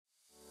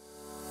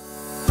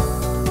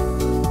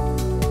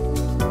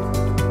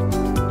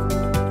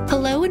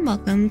and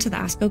welcome to the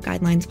ASCO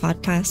Guidelines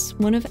podcast,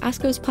 one of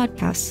ASCO's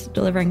podcasts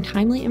delivering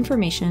timely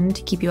information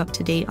to keep you up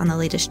to date on the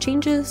latest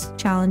changes,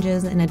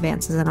 challenges, and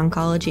advances in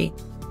oncology.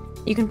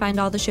 You can find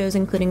all the shows,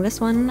 including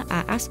this one,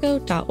 at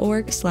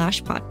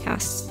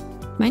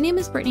asco.org/podcasts. My name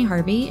is Brittany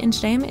Harvey, and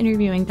today I'm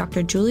interviewing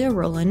Dr. Julia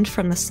Rowland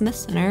from the Smith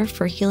Center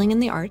for Healing in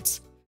the Arts,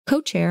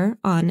 co-chair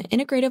on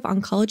Integrative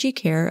Oncology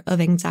Care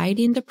of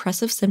Anxiety and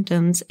Depressive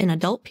Symptoms in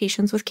Adult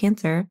Patients with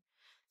Cancer,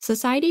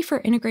 Society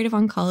for Integrative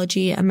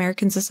Oncology,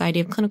 American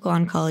Society of Clinical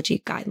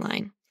Oncology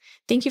Guideline.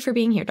 Thank you for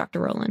being here, Dr.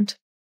 Rowland.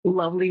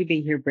 Lovely to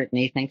be here,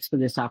 Brittany. Thanks for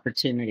this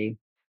opportunity.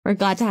 We're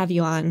glad to have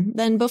you on.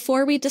 Then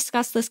before we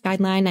discuss this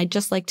guideline, I'd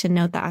just like to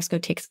note that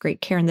ASCO takes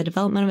great care in the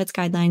development of its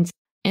guidelines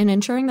and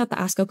ensuring that the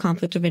ASCO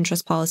conflict of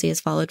interest policy is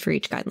followed for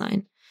each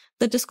guideline.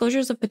 The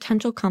disclosures of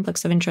potential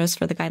conflicts of interest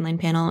for the guideline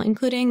panel,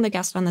 including the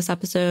guest on this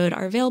episode,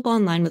 are available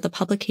online with the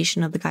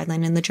publication of the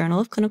guideline in the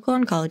Journal of Clinical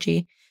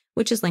Oncology,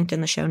 which is linked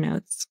in the show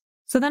notes.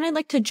 So then I'd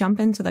like to jump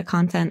into the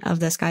content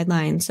of this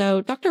guideline. So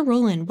Dr.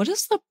 Rowland, what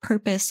is the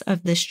purpose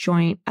of this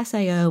joint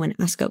SIO and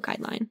ASCO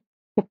guideline?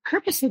 The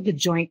purpose of the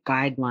joint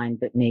guideline,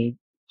 Brittany,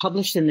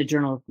 published in the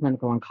Journal of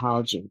Clinical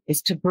Oncology,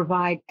 is to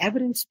provide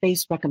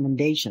evidence-based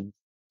recommendations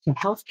to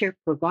healthcare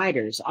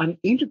providers on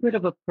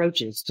integrative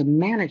approaches to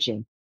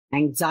managing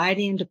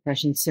anxiety and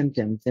depression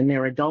symptoms in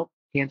their adult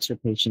cancer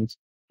patients.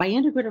 By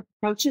integrative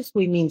approaches,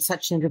 we mean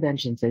such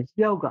interventions as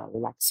yoga,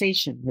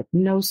 relaxation,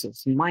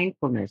 hypnosis,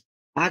 mindfulness,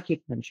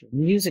 acupuncture,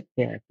 music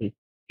therapy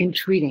in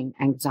treating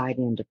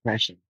anxiety and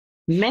depression.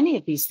 Many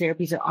of these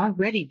therapies are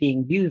already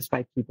being used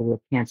by people with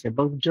cancer,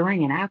 both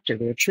during and after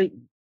their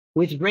treatment,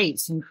 with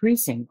rates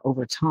increasing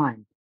over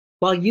time.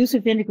 While use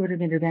of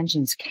integrative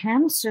interventions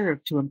can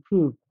serve to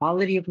improve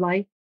quality of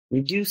life,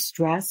 reduce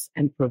stress,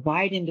 and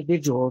provide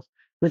individuals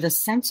with a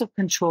sense of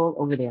control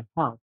over their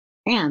health,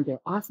 and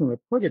they're often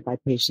reported by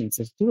patients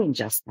as doing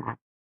just that,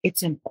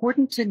 it's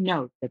important to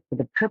note that for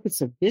the purpose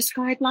of this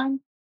guideline,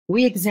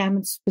 we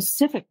examine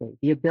specifically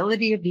the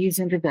ability of these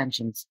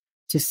interventions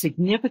to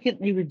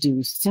significantly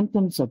reduce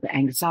symptoms of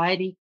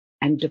anxiety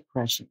and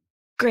depression.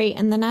 Great.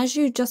 And then as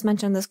you just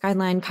mentioned, this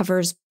guideline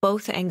covers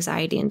both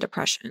anxiety and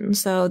depression.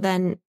 So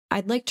then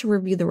I'd like to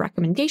review the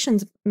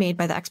recommendations made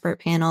by the expert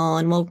panel,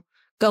 and we'll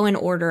go in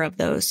order of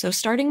those. So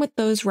starting with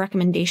those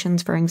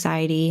recommendations for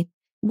anxiety,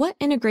 what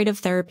integrative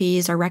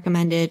therapies are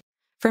recommended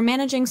for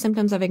managing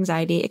symptoms of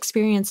anxiety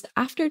experienced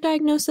after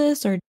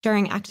diagnosis or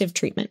during active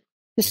treatment?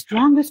 The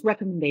strongest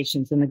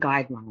recommendations in the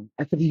guideline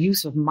are for the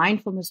use of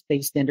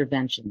mindfulness-based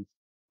interventions,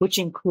 which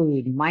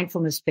include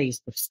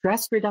mindfulness-based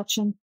stress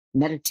reduction,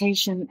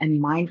 meditation, and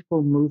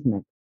mindful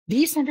movement.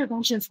 These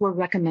interventions were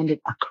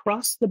recommended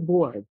across the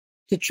board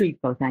to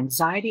treat both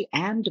anxiety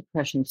and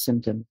depression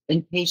symptoms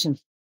in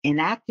patients in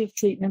active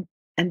treatment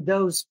and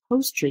those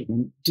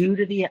post-treatment due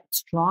to the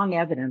strong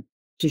evidence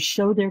to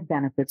show their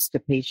benefits to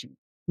patients.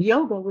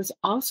 Yoga was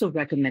also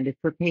recommended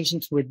for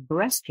patients with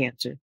breast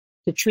cancer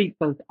to treat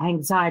both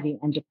anxiety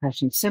and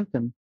depression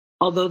symptoms,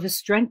 although the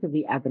strength of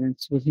the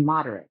evidence was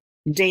moderate.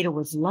 Data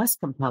was less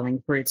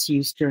compelling for its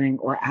use during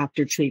or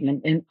after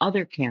treatment in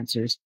other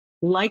cancers,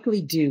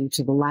 likely due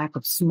to the lack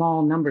of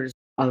small numbers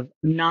of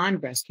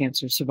non-breast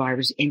cancer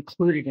survivors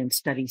included in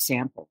study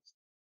samples.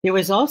 There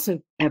was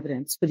also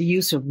evidence for the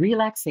use of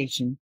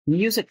relaxation,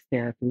 music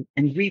therapy,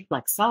 and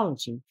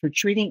reflexology for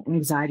treating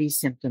anxiety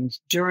symptoms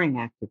during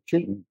active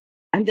treatment,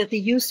 and that the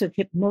use of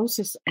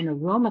hypnosis and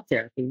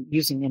aromatherapy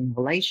using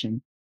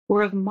inhalation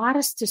were of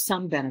modest to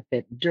some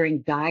benefit during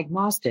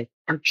diagnostic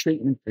or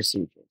treatment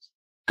procedures.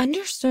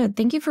 Understood.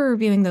 Thank you for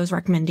reviewing those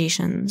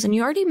recommendations. And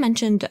you already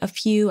mentioned a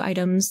few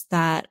items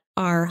that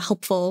are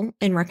helpful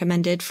and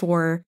recommended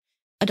for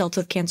adults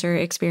with cancer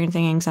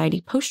experiencing anxiety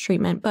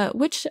post-treatment, but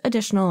which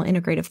additional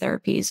integrative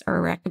therapies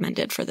are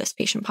recommended for this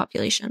patient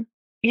population?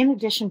 In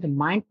addition to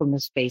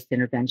mindfulness-based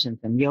interventions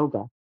and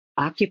yoga,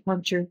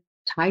 acupuncture,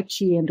 Tai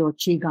Chi and/or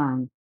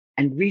Qigong,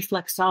 and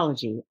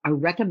reflexology are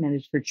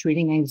recommended for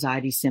treating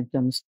anxiety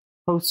symptoms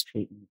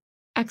post-treatment.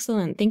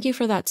 Excellent. Thank you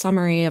for that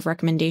summary of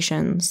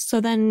recommendations.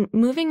 So then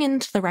moving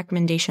into the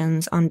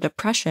recommendations on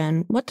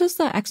depression, what does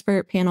the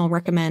expert panel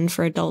recommend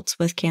for adults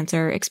with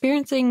cancer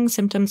experiencing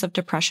symptoms of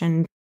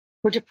depression?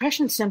 For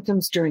depression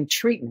symptoms during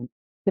treatment,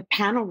 the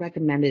panel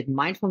recommended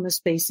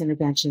mindfulness-based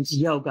interventions,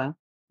 yoga,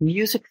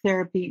 music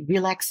therapy,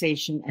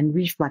 relaxation, and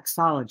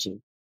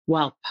reflexology,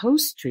 while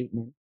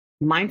post-treatment,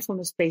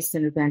 mindfulness-based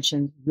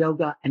interventions,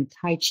 yoga, and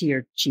Tai Chi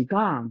or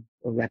Qigong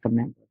were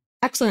recommended.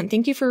 Excellent.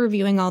 Thank you for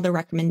reviewing all the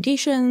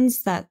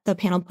recommendations that the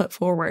panel put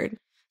forward.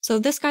 So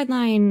this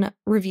guideline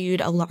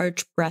reviewed a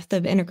large breadth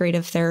of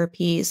integrative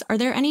therapies. Are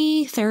there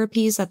any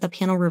therapies that the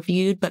panel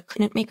reviewed but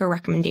couldn't make a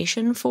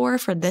recommendation for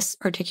this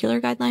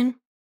particular guideline?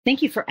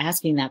 Thank you for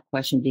asking that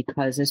question,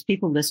 because as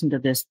people listen to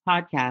this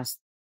podcast,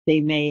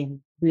 they may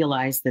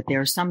realize that there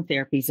are some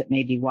therapies that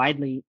may be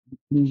widely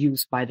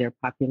used by their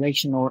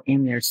population or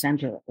in their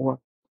center or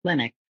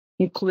clinic,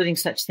 including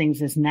such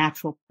things as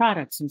natural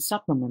products and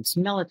supplements,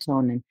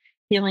 melatonin,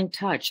 healing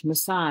touch,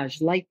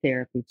 massage, light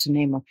therapy, to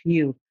name a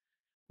few,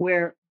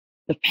 where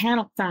the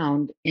panel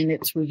found in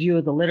its review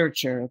of the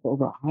literature of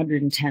over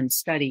 110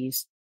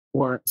 studies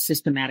or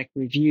systematic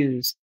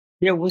reviews,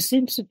 there was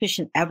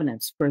insufficient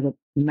evidence for the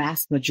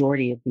vast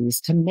majority of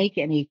these to make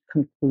any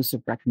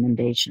conclusive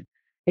recommendation.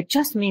 It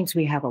just means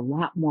we have a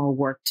lot more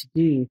work to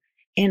do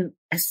in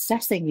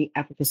assessing the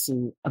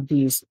efficacy of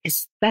these,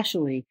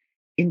 especially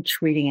in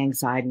treating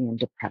anxiety and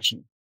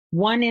depression.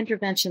 One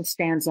intervention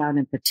stands out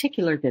in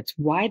particular that's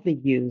widely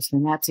used,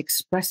 and that's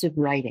expressive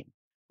writing.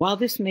 While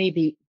this may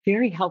be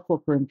very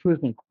helpful for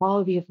improving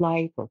quality of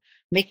life or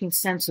making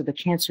sense of the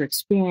cancer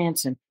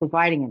experience and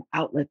providing an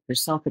outlet for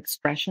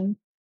self-expression,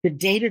 the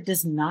data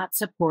does not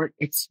support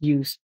its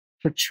use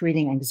for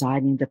treating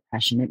anxiety and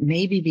depression. It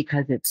may be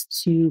because it's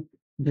too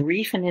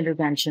brief an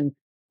intervention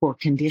for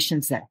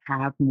conditions that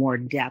have more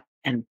depth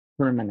and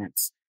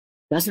permanence.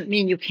 Doesn't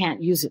mean you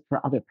can't use it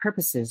for other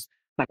purposes,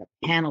 but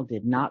a panel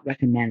did not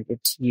recommend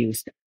its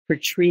use for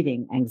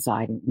treating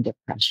anxiety and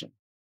depression.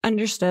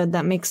 Understood.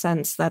 That makes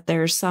sense that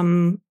there's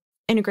some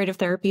integrative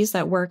therapies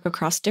that work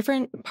across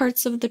different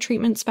parts of the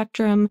treatment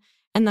spectrum,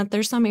 and that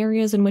there's some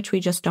areas in which we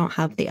just don't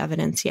have the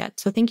evidence yet.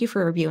 So thank you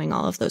for reviewing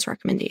all of those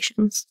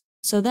recommendations.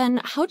 So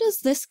then how does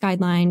this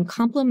guideline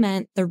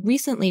complement the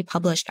recently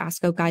published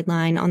ASCO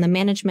guideline on the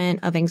management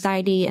of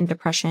anxiety and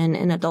depression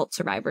in adult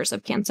survivors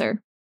of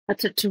cancer?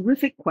 That's a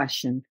terrific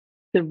question.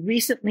 The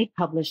recently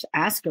published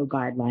ASCO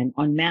guideline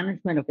on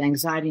management of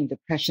anxiety and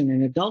depression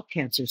in adult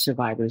cancer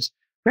survivors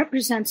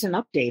represents an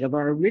update of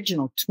our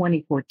original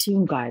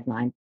 2014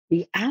 guideline.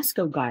 The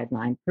ASCO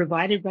guideline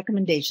provided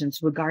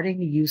recommendations regarding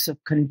the use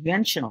of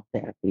conventional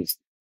therapies,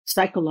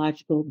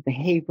 psychological,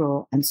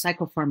 behavioral, and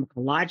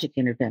psychopharmacologic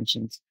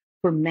interventions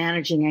for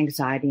managing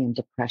anxiety and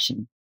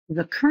depression.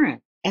 The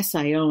current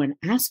SIO and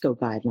ASCO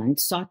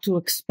guidelines sought to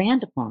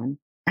expand upon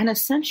and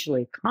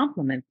essentially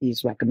complement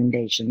these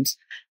recommendations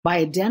by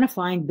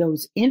identifying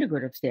those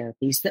integrative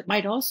therapies that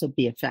might also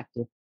be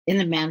effective in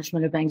the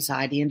management of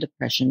anxiety and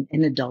depression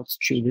in adults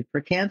treated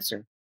for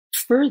cancer.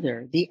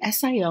 Further, the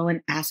SIO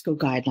and ASCO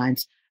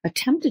guidelines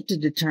attempted to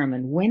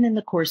determine when in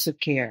the course of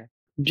care,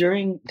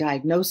 during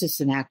diagnosis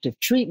and active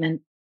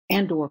treatment,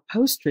 and or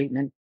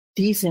post-treatment,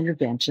 these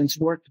interventions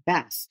worked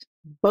best.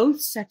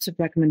 Both sets of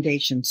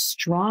recommendations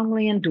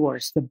strongly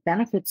endorse the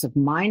benefits of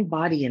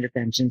mind-body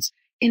interventions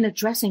in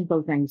addressing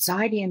both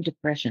anxiety and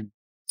depression.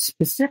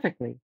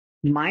 Specifically,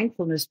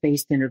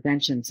 mindfulness-based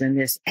interventions in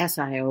this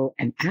SIO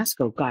and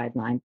ASCO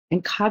guideline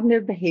and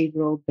cognitive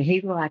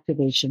behavioral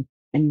activation,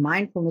 and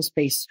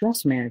mindfulness-based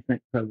stress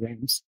management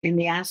programs in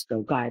the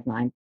ASCO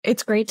guideline.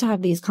 It's great to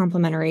have these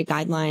complementary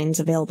guidelines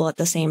available at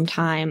the same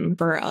time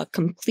for a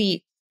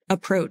complete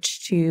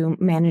approach to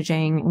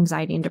managing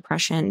anxiety and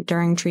depression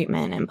during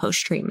treatment and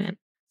post-treatment.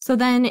 So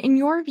then, in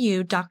your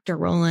view, Dr.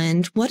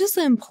 Rowland, what is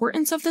the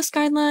importance of this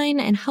guideline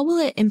and how will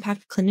it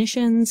impact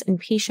clinicians and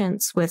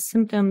patients with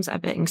symptoms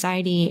of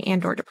anxiety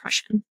and or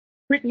depression?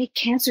 Brittany,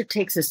 cancer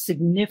takes a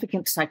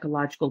significant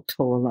psychological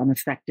toll on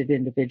affected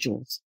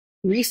individuals.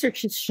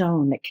 Research has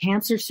shown that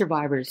cancer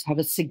survivors have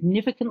a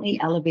significantly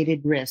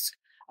elevated risk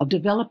of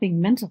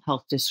developing mental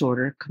health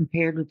disorder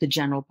compared with the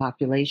general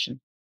population.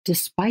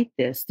 Despite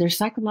this, their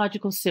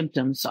psychological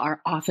symptoms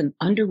are often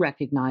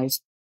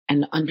under-recognized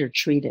and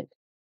undertreated.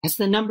 As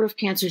the number of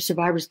cancer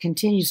survivors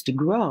continues to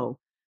grow,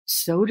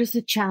 so does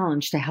the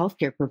challenge to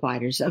healthcare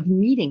providers of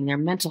meeting their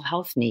mental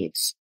health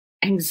needs.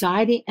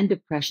 Anxiety and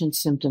depression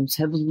symptoms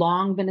have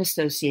long been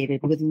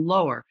associated with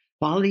lower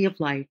quality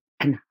of life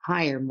and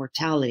higher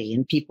mortality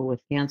in people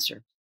with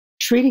cancer.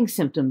 Treating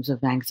symptoms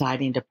of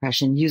anxiety and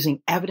depression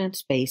using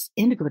evidence-based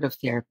integrative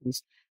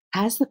therapies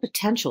has the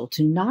potential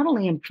to not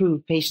only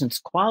improve patients'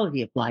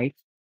 quality of life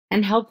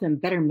and help them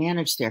better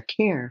manage their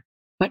care,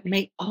 but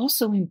may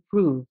also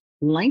improve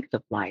length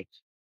of life.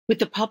 With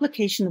the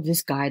publication of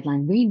this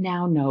guideline, we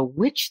now know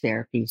which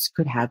therapies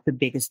could have the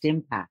biggest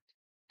impact.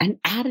 An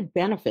added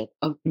benefit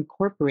of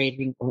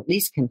incorporating or at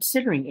least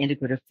considering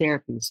integrative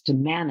therapies to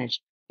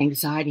manage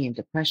anxiety and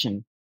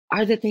depression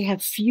are that they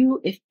have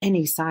few, if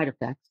any, side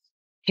effects,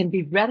 can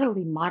be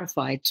readily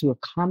modified to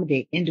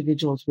accommodate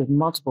individuals with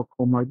multiple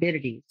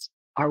comorbidities,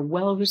 are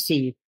well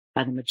received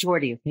by the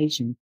majority of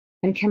patients,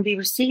 and can be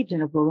received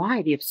in a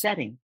variety of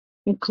settings,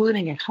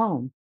 including at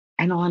home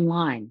and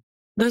online.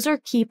 Those are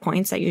key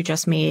points that you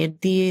just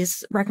made.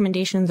 These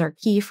recommendations are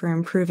key for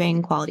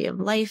improving quality of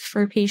life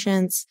for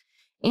patients,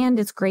 and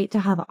it's great to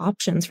have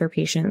options for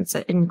patients,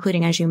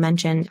 including, as you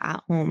mentioned,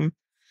 at home.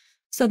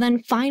 So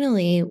then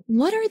finally,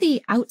 what are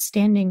the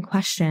outstanding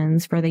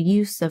questions for the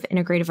use of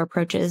integrative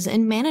approaches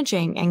in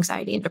managing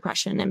anxiety and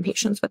depression in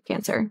patients with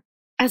cancer?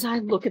 As I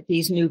look at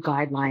these new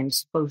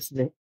guidelines, both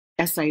the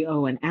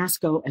SIO and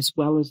ASCO, as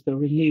well as the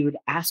renewed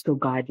ASCO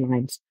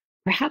guidelines,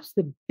 perhaps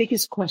the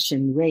biggest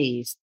question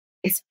raised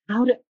is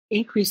how to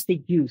increase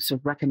the use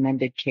of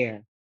recommended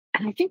care.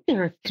 And I think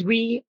there are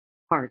three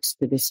parts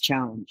to this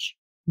challenge.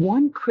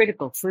 One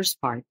critical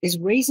first part is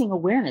raising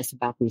awareness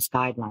about these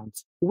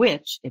guidelines,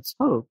 which, it's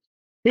hoped,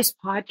 this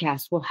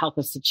podcast will help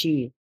us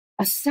achieve.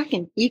 A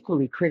second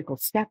equally critical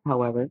step,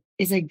 however,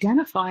 is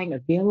identifying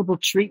available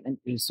treatment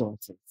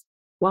resources.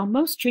 While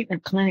most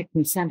treatment clinics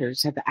and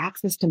centers have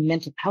access to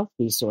mental health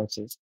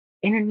resources,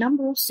 in a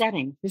number of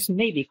settings, this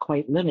may be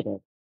quite limited.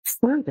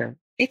 Further,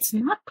 It's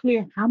not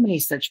clear how many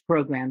such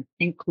programs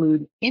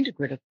include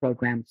integrative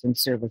programs and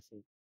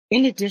services.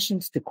 In addition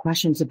to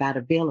questions about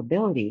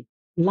availability,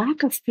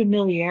 lack of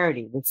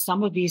familiarity with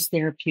some of these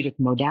therapeutic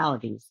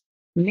modalities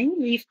may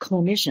leave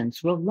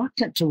clinicians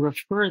reluctant to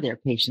refer their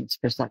patients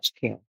for such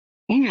care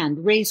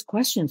and raise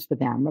questions for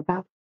them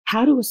about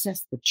how to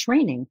assess the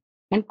training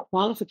and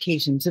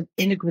qualifications of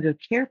integrative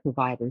care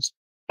providers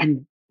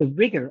and the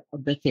rigor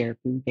of the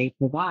therapy they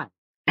provide.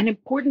 An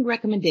important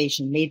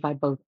recommendation made by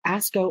both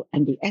ASCO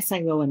and the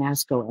SIO and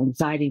ASCO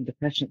Anxiety and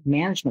Depression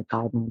Management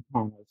Guideline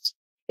panels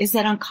is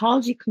that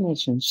oncology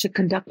clinicians should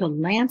conduct a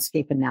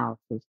landscape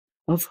analysis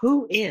of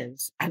who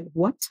is and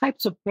what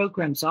types of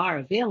programs are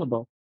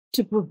available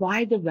to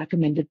provide the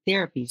recommended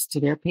therapies to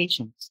their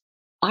patients.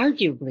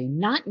 Arguably,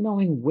 not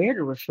knowing where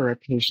to refer a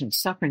patient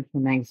suffering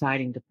from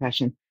anxiety and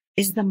depression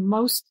is the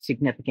most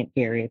significant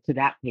barrier to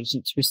that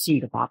patient's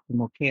receipt of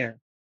optimal care.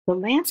 The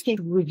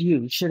landscape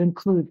review should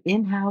include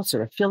in-house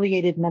or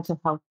affiliated mental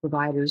health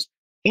providers,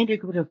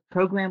 integrative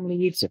program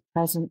leads if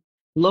present,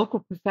 local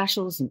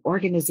professionals and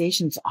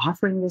organizations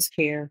offering this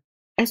care,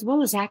 as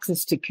well as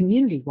access to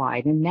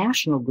community-wide and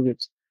national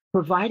groups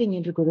providing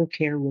integrative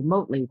care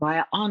remotely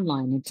via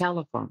online and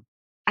telephone.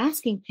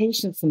 Asking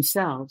patients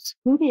themselves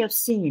who they have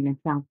seen and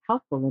found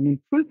helpful in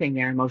improving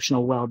their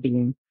emotional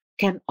well-being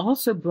can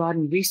also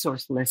broaden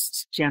resource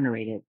lists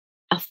generated.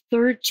 A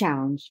third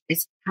challenge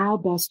is how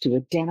best to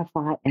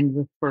identify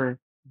and refer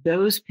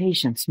those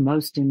patients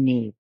most in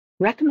need.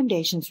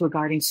 Recommendations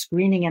regarding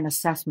screening and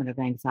assessment of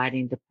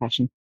anxiety and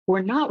depression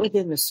were not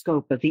within the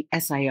scope of the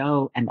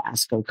SIO and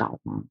ASCO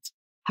guidelines.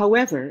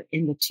 However,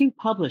 in the two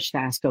published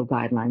ASCO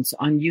guidelines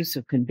on use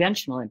of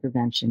conventional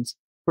interventions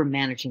for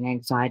managing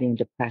anxiety and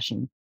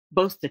depression,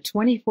 both the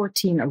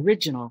 2014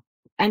 original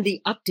and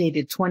the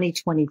updated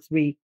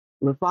 2023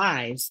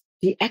 revised,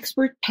 the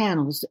expert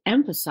panels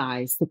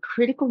emphasize the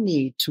critical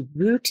need to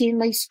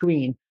routinely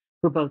screen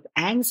for both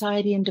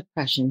anxiety and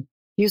depression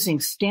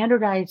using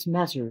standardized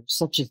measures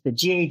such as the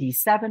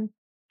GAD-7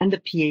 and the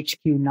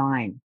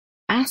PHQ-9.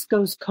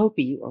 ASCO's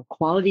COPI, or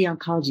Quality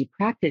Oncology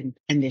Practice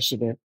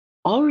Initiative,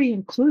 already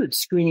includes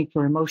screening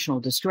for emotional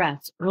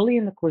distress early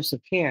in the course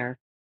of care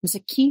as a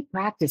key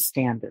practice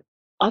standard.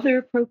 Other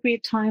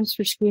appropriate times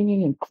for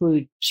screening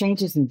include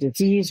changes in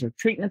disease or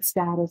treatment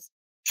status,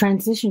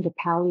 transition to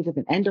palliative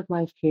and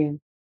end-of-life care,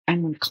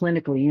 and when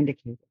clinically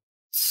indicated.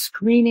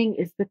 Screening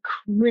is the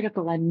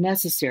critical and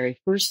necessary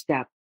first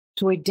step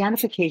to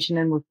identification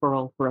and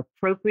referral for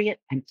appropriate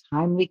and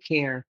timely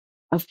care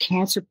of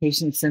cancer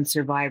patients and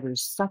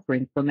survivors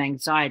suffering from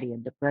anxiety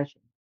and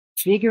depression.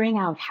 Figuring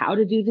out how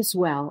to do this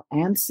well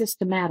and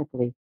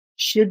systematically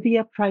should be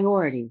a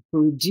priority for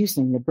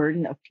reducing the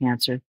burden of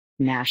cancer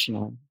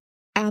nationally.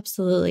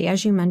 Absolutely.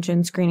 As you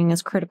mentioned, screening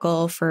is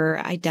critical for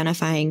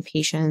identifying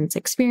patients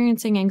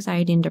experiencing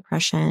anxiety and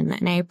depression.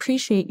 And I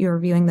appreciate you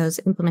reviewing those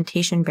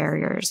implementation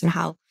barriers and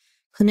how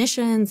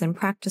clinicians and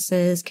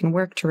practices can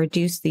work to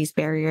reduce these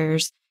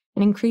barriers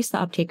and increase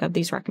the uptake of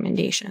these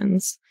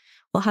recommendations.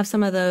 We'll have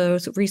some of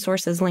those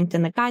resources linked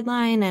in the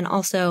guideline and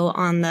also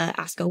on the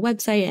ASCO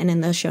website and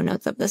in the show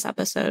notes of this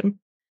episode.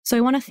 So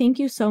I want to thank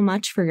you so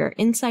much for your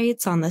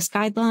insights on this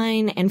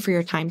guideline and for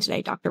your time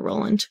today, Dr.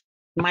 Rowland.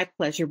 My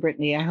pleasure,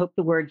 Brittany. I hope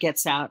the word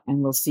gets out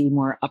and we'll see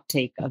more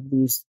uptake of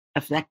these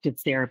effective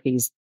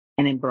therapies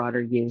and in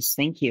broader use.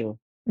 Thank you.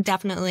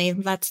 Definitely.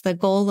 That's the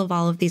goal of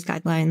all of these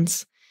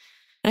guidelines.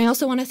 And I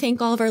also want to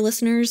thank all of our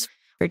listeners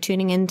for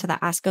tuning in to the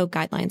ASCO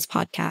Guidelines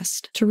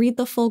podcast. To read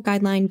the full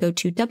guideline, go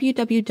to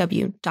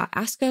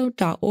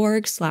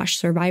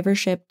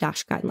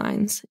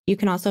www.asco.org/survivorship-guidelines. You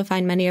can also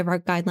find many of our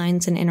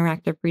guidelines and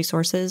interactive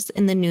resources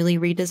in the newly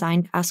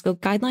redesigned ASCO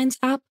Guidelines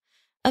app,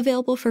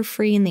 available for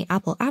free in the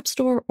Apple App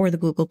Store or the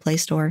Google Play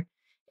Store.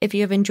 If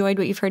you have enjoyed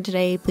what you've heard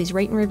today, please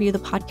rate and review the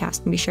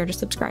podcast and be sure to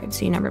subscribe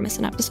so you never miss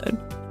an episode.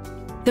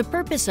 The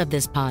purpose of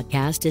this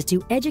podcast is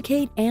to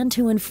educate and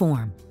to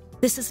inform.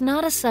 This is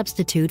not a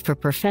substitute for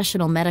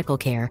professional medical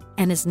care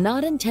and is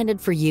not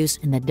intended for use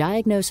in the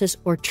diagnosis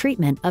or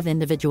treatment of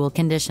individual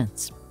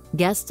conditions.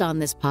 Guests on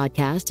this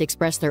podcast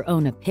express their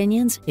own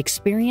opinions,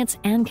 experience,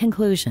 and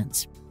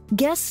conclusions.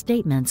 Guest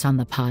statements on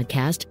the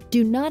podcast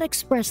do not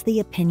express the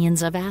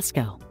opinions of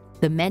ASCO.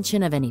 The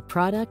mention of any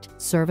product,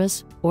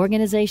 service,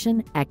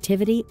 organization,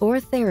 activity, or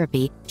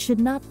therapy should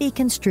not be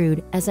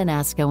construed as an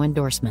ASCO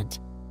endorsement.